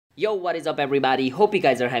Yo, what is up everybody? Hope you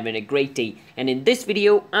guys are having a great day, and in this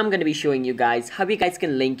video I'm going to be showing you guys how you guys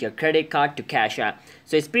can link your credit card to CashApp.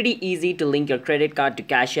 So it's pretty easy to link your credit card to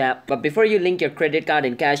CashApp, but before you link your credit card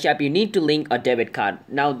in CashApp you need to link a debit card.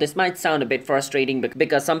 Now this might sound a bit frustrating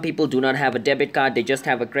because some people do not have a debit card, they just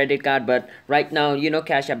have a credit card, but right now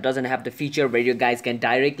CashApp doesn't have the feature where you guys can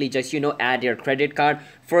directly just add your credit card.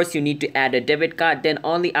 First you need to add a debit card, then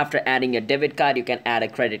only after adding a debit card you can add a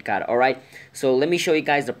credit card. Alright, so let me show you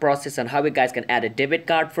guys the process on how you guys can add a debit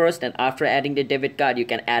card first, and after adding the debit card you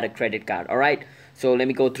can add a credit card. Alright, so let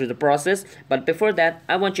me go through the process, but before that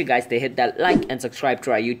I want you guys to hit that like and subscribe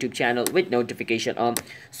to our YouTube channel with notification on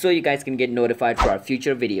so you guys can get notified for our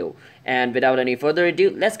future video. And without any further ado,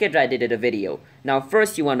 let's get right into the video. Now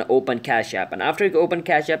first you want to open CashApp, and after you open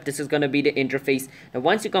CashApp this is going to be the interface. Now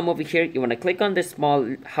once you come over here you want to click on this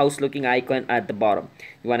small house looking icon at the bottom.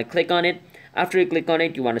 You want to click on it. After you click on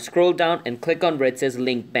it, you want to scroll down and click on where it says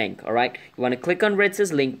link bank. Alright, you want to click on where it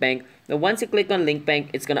says link bank. Now once you click on link bank,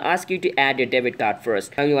 it's going to ask you to add your debit card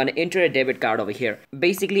first. Now you want to enter a debit card over here.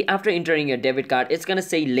 Basically after entering your debit card, it's going to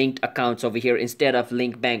say linked accounts over here instead of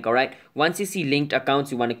link bank. Alright, once you see linked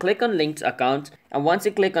accounts, you want to click on linked accounts, and once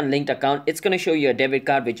you click on linked account, it's going to show you a debit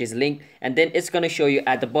card which is linked, and then it's going to show you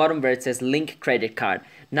at the bottom where it says link credit card.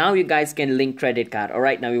 Now you guys can link credit card.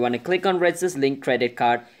 Alright, now you want to click on where it says link credit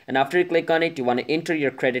card, and after you click on it you want to enter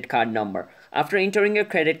your credit card number. After entering your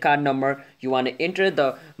credit card number, you want to enter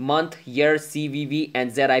the month, year, CVV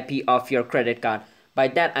and ZIP of your credit card. By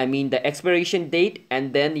that I mean the expiration date,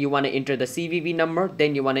 and then you want to enter the CVV number,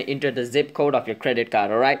 then you want to enter the zip code of your credit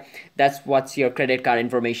card. Alright, that's what your credit card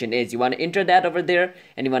information is. You want to enter that over there,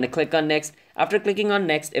 and you want to click on next. After clicking on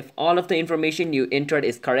next, if all of the information you entered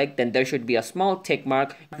is correct, then there should be a small tick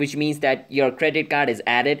mark which means that your credit card is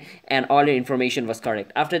added and all your information was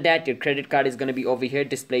correct. After that your credit card is going to be over here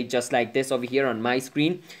displayed just like this over here on my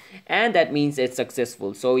screen, and that means it's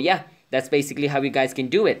successful. So yeah, that's basically how you guys can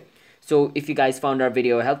do it. So if you guys found our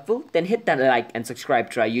video helpful, then hit that like and subscribe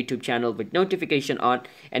to our YouTube channel with notification on.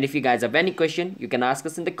 And if you guys have any question, you can ask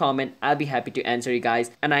us in the comment. I'll be happy to answer you guys.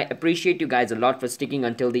 And I appreciate you guys a lot for sticking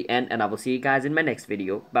until the end, and I will see you guys in my next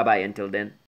video. Bye bye until then.